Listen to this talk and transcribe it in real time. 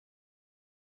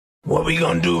What we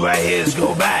gonna do right here is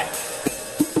go back.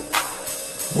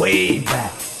 Way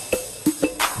back.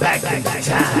 Back in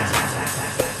time.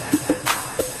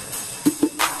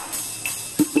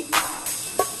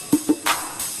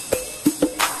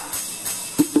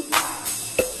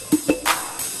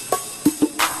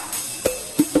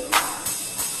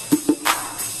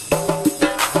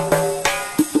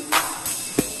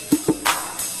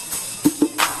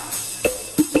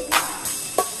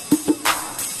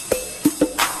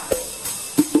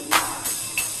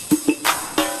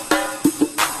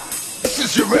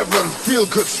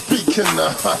 Good speaking,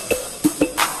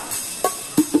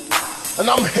 and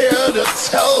I'm here to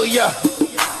tell ya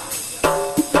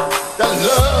that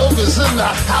love is in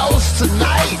the house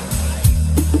tonight.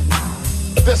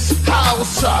 This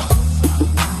house,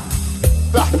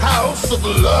 the house of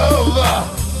love,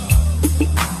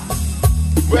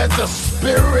 where the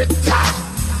spirit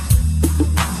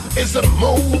is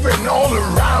moving all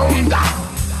around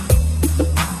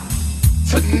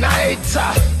tonight.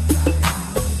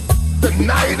 The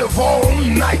night of all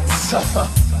nights,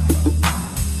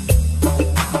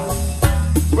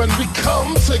 when we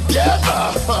come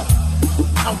together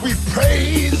and we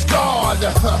praise God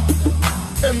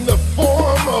in the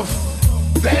form of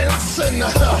dancing,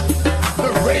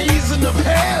 the raising of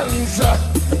hands.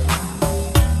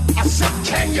 I said,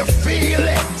 can you feel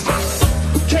it?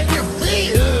 Can you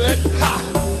feel it?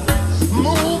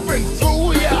 Moving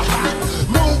through ya,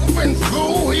 moving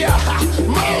through ya,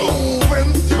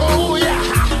 moving through ya.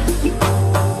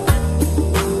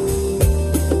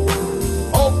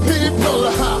 Oh people,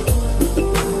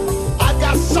 I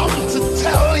got something to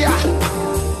tell ya.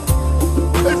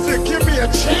 If you give me a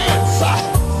chance,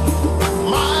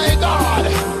 my God,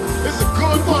 it's a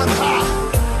good one,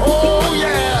 Oh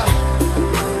yeah.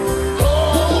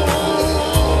 Oh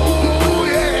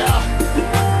yeah.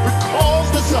 Because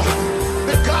it's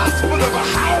the gospel of a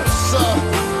house,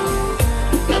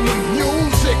 and the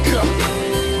music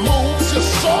moves your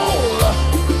soul.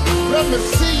 Let me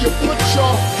see you put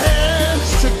your hands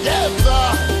together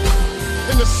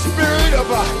in the spirit of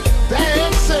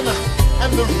dancing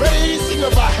and the raising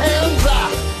of our hands,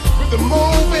 with the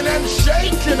moving and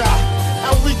shaking,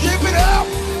 and we give it up.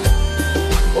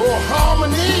 Oh,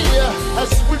 harmony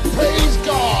as we praise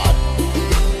God.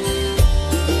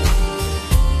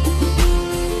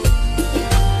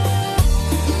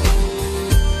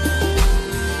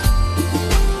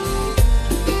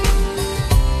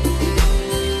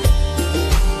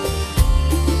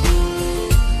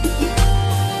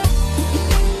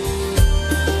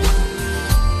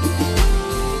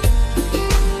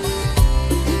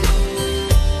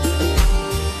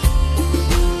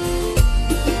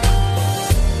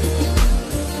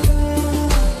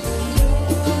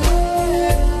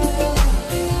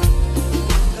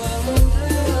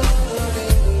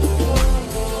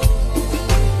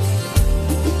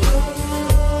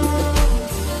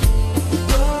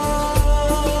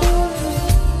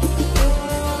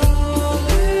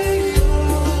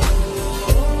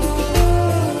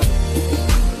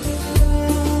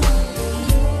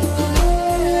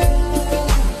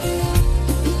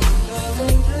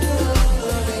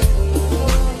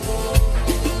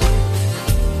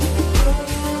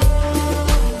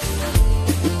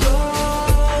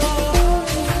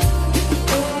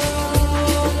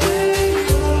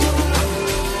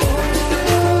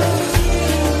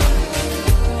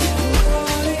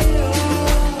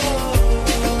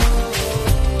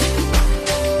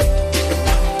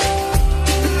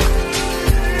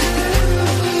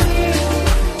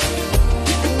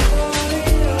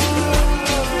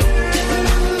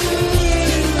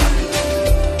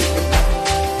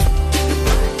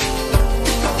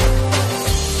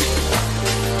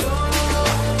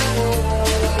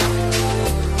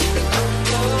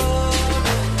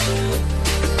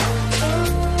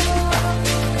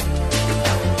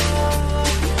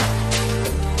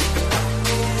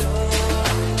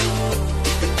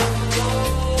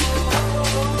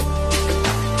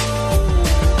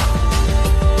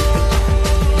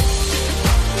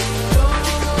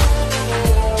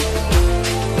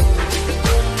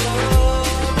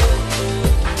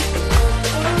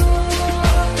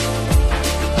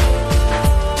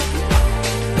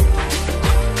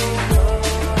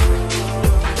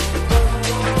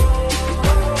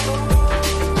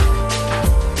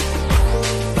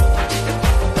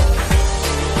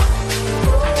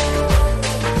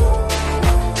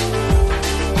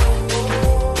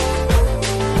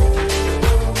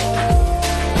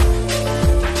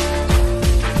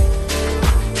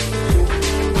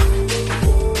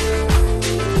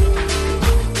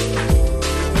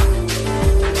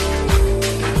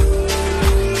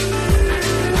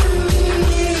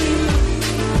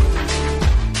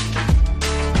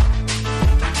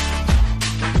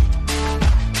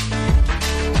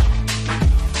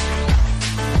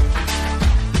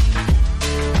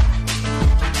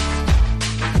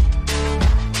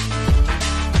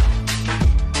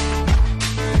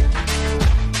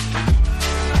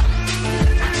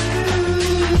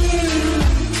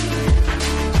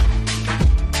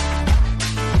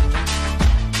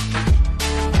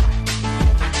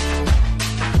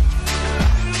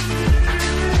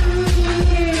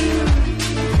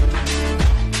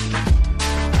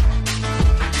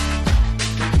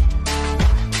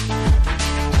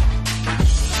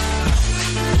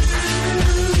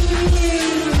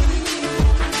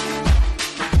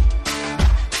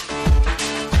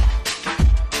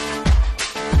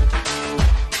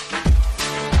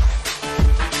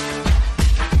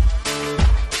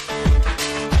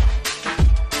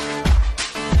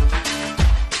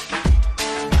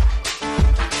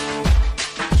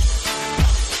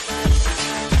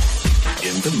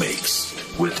 in the mix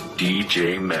with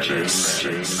DJ Menace.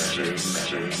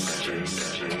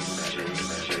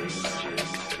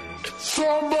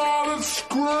 Somebody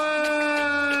scream!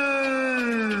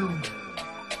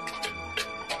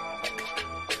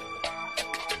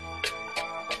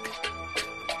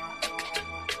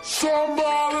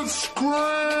 Somebody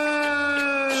scream!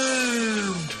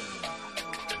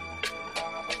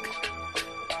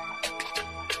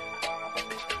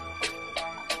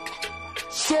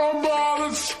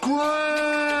 Somebody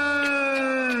scream!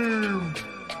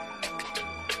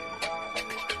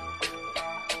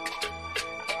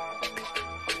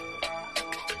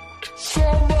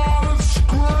 Somebody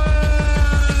scream!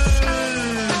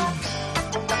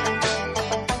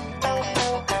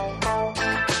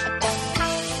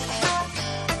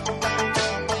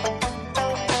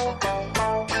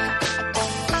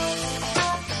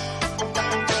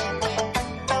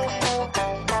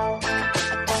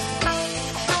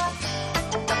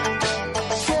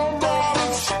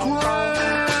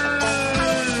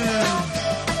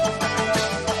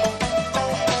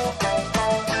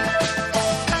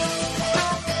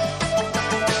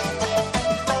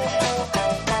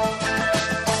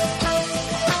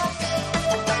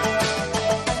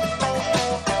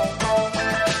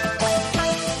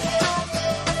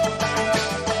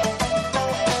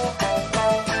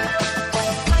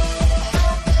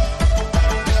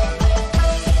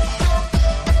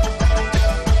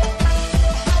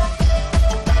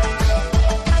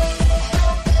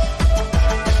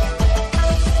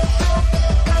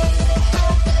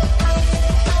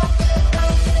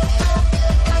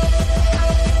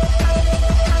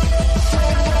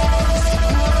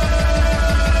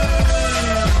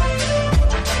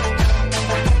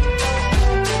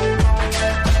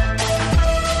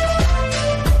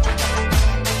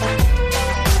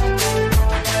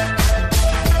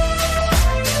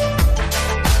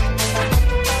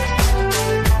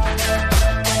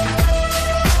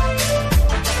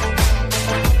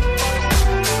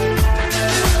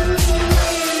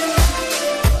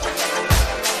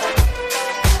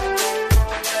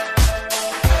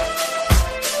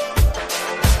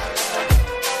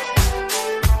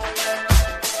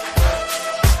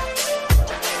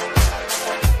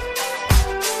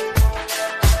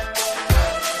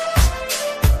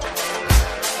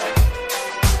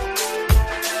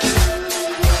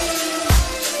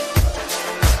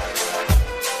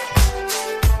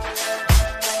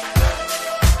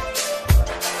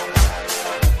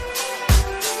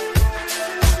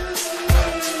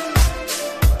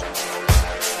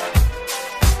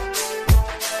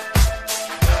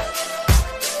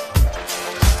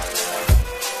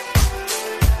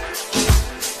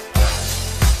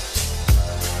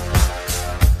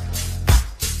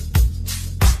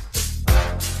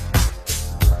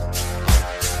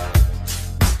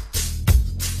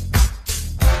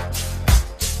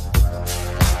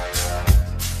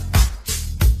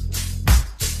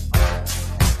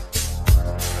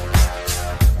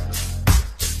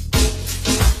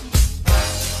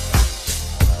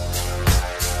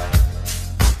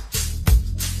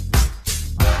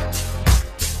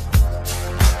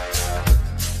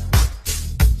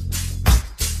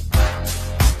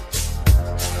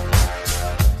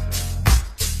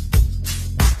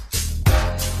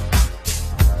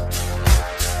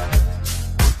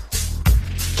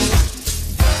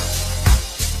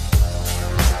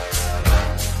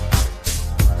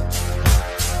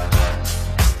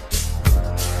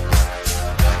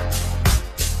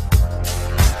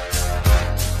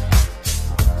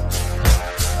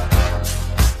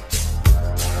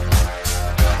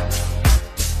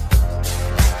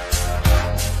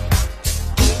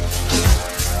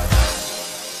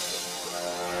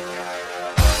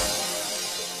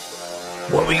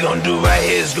 What we gonna do right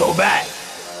here is go back,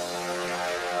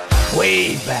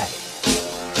 way back,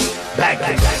 back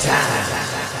to time.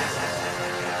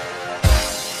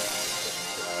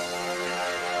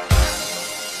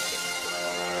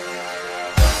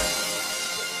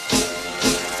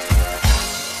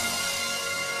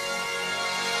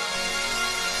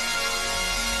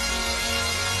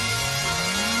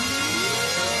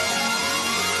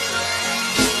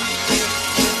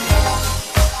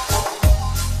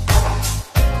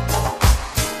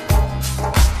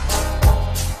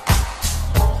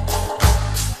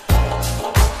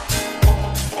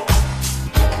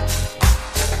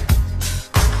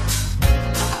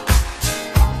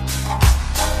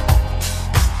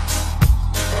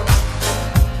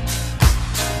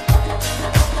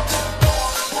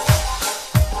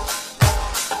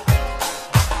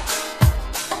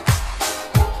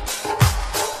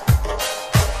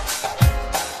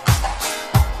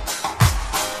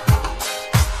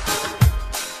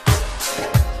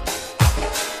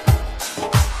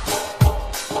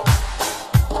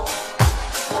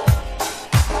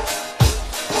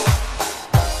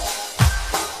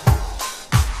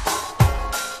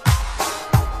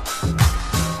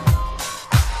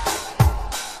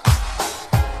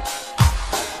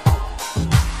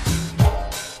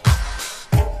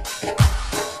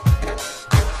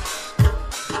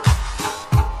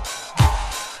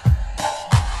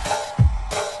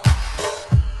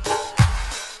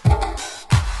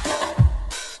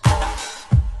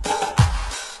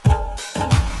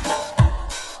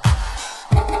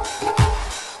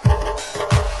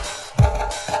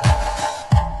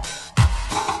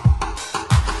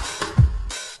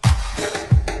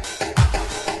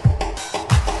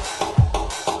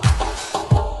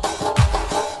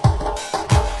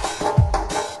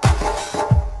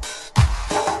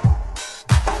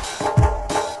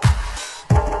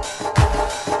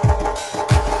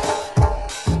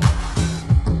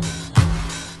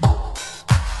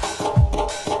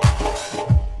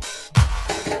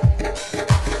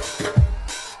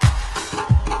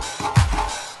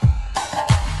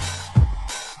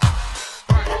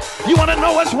 wanna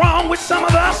know what's wrong with some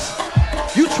of us?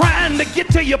 You trying to get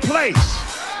to your place.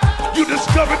 You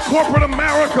discovered corporate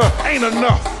America ain't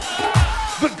enough.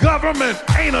 The government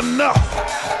ain't enough.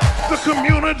 The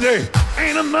community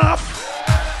ain't enough.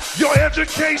 Your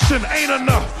education ain't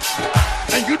enough.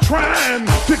 And you trying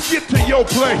to get to your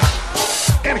place.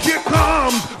 And here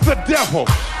comes the devil,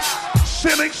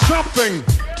 sending something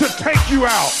to take you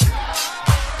out.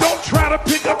 Don't try to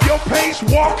pick up your pace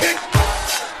walking,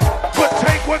 but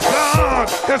take what God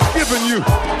has given you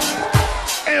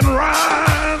and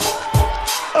rise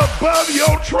above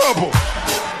your trouble.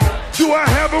 Do I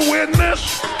have a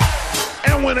witness?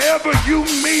 And whenever you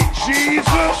meet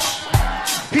Jesus,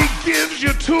 he gives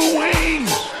you 2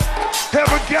 wings.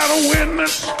 Ever got a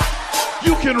witness?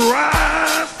 You can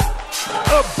rise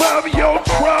above your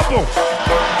trouble.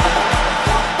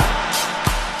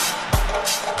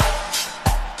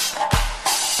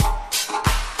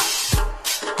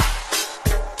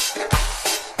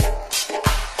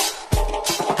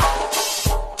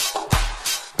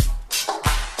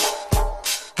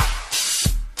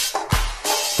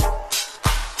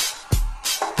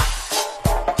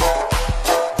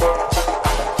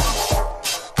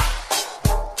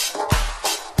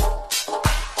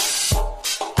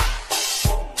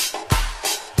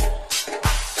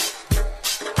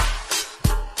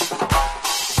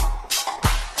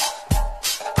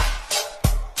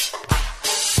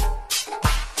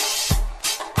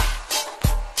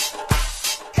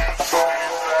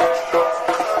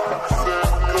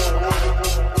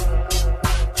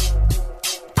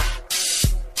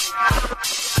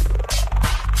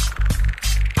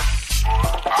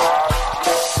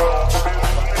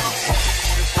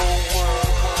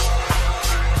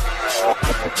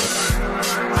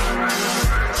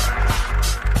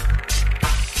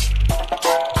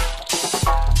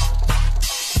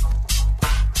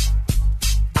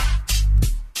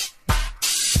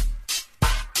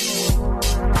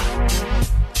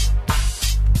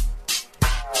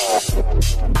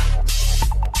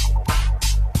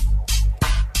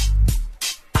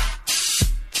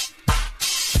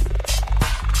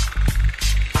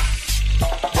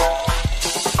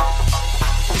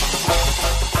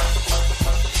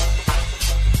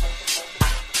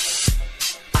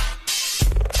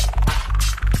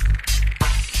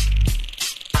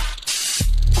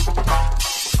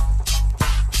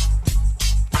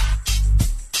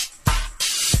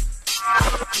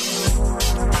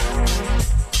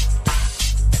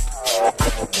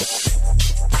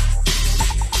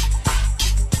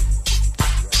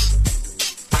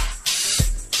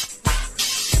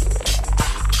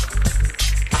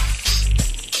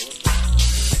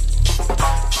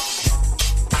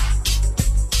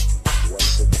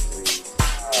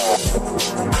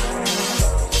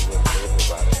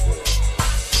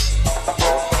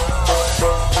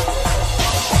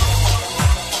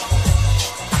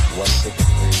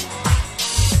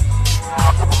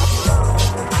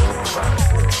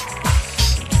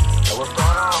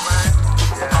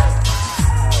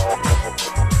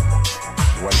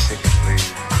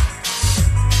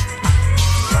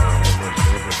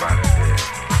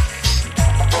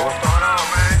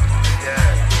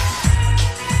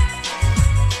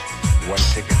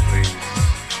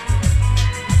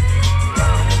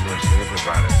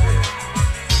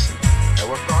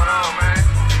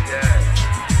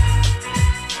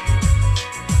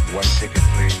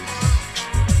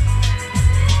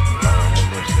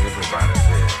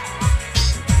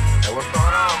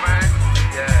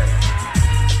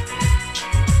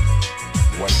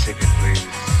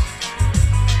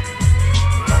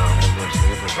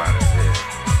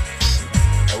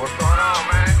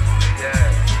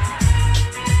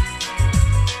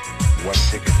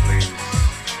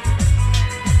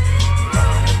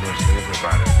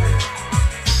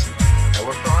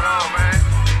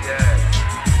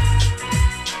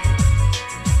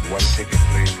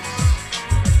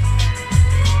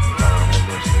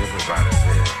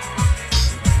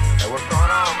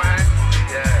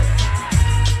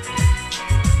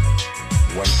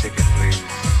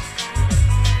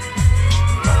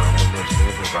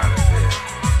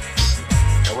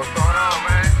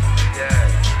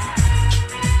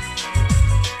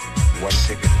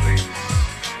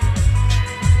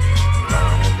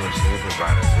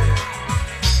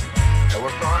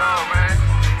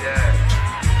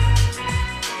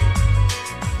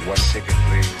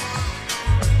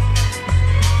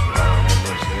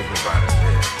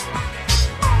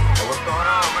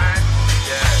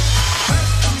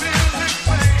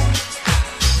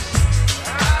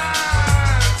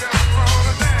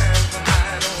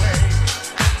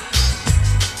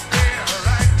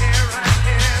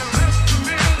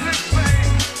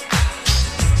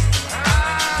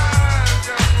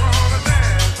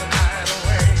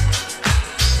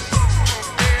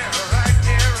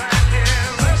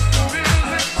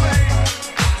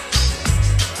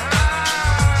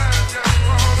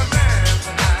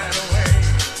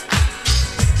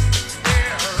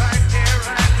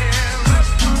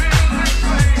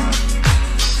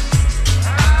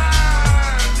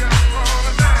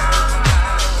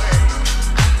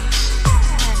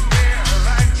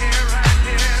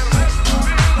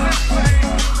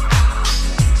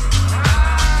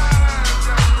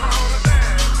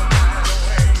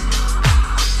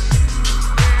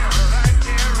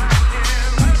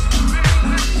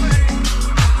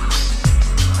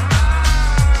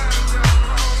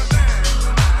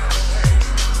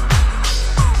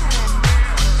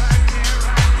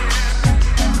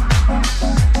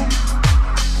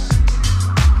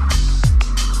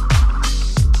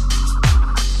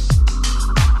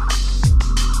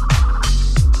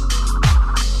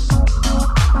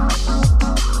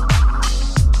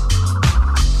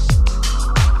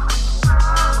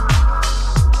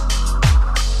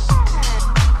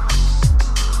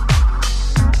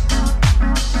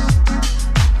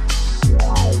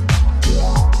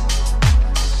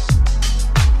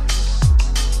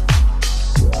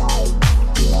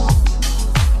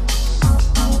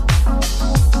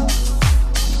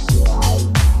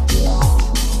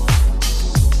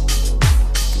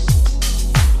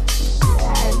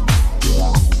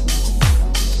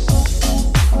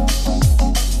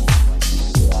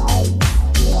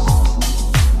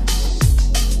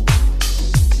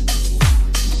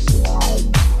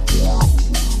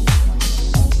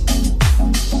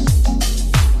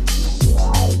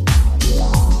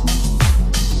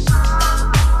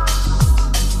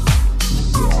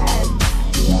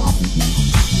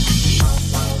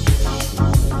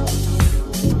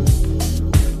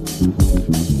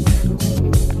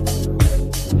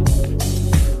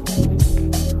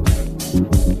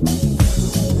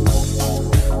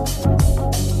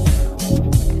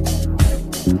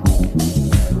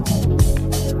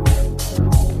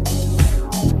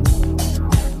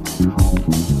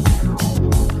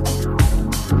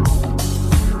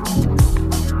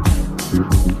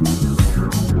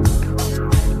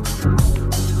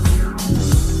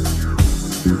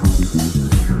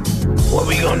 What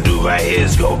we gonna do right here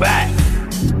is go back.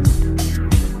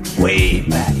 Way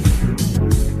back.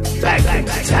 Back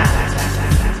to time.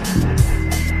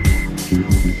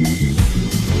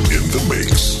 In the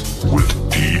mix with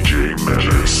DJ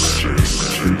Menace.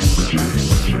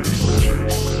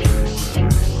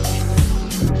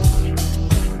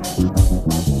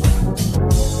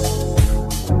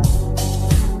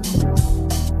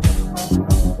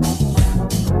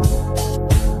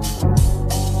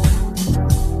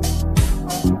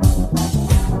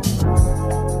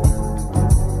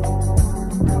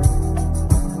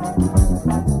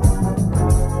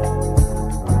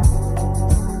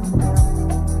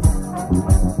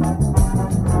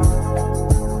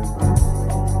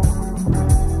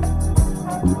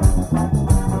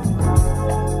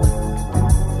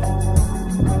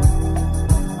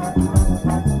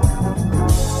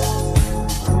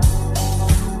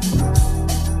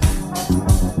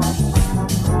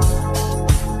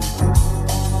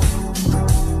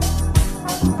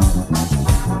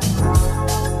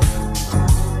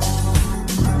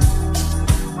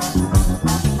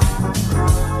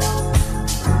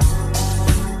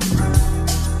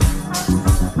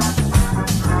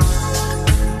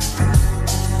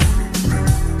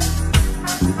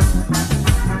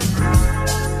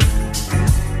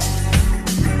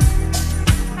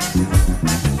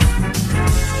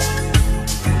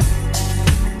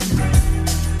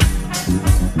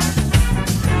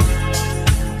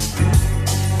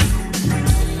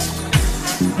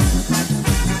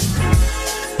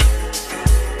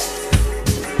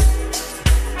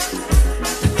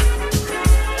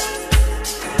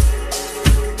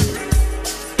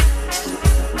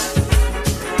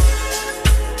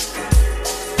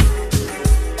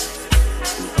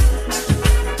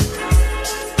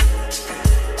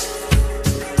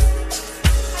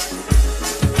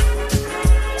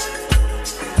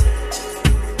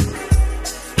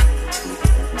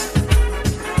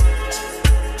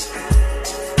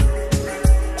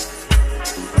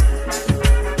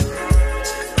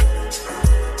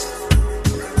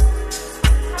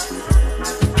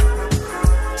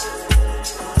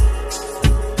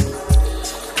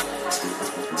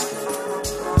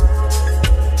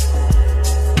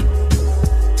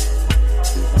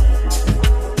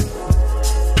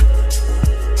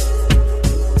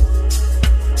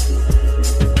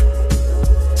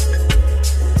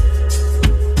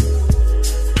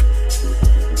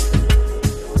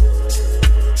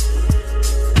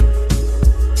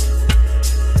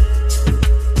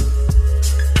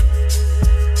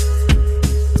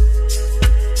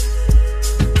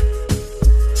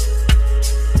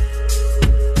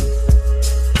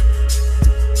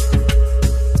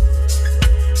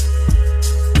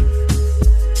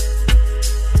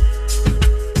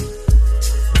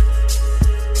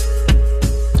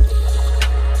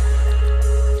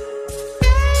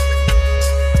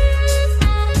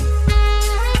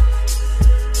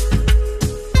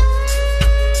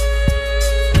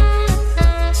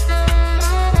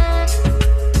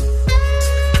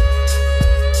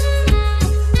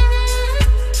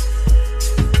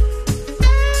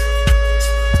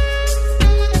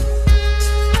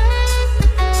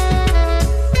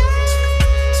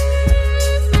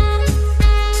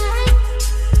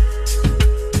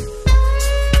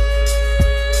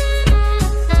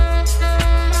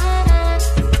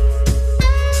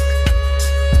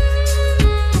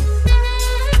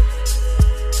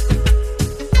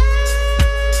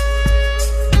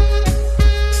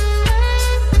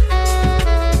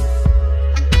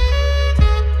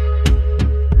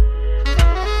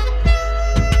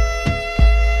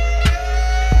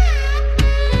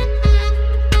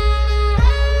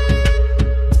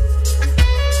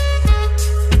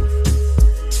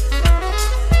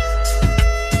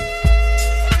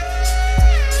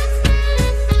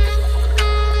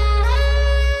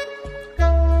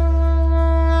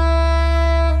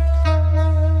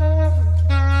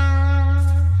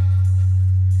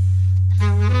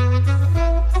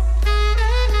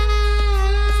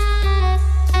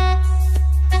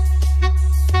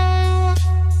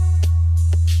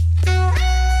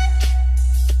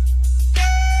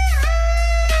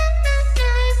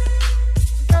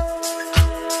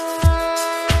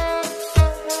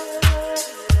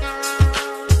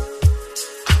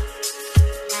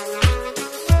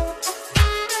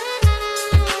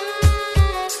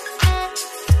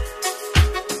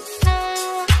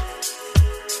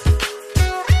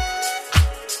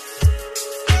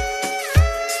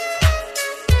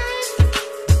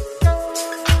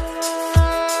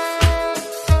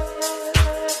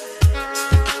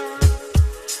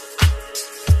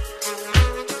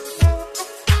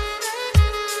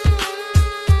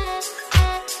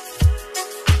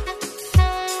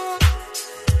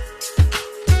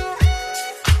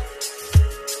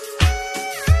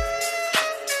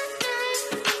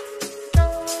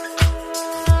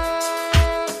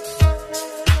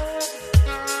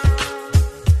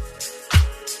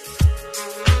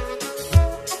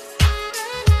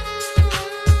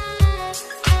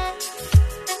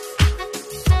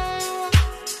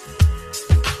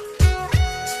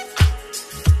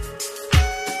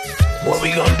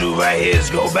 right here is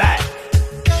go back.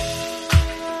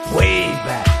 Way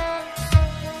back.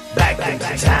 Back in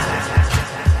time.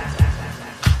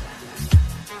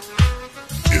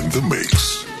 In the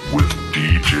mix with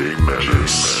DJ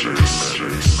Menace.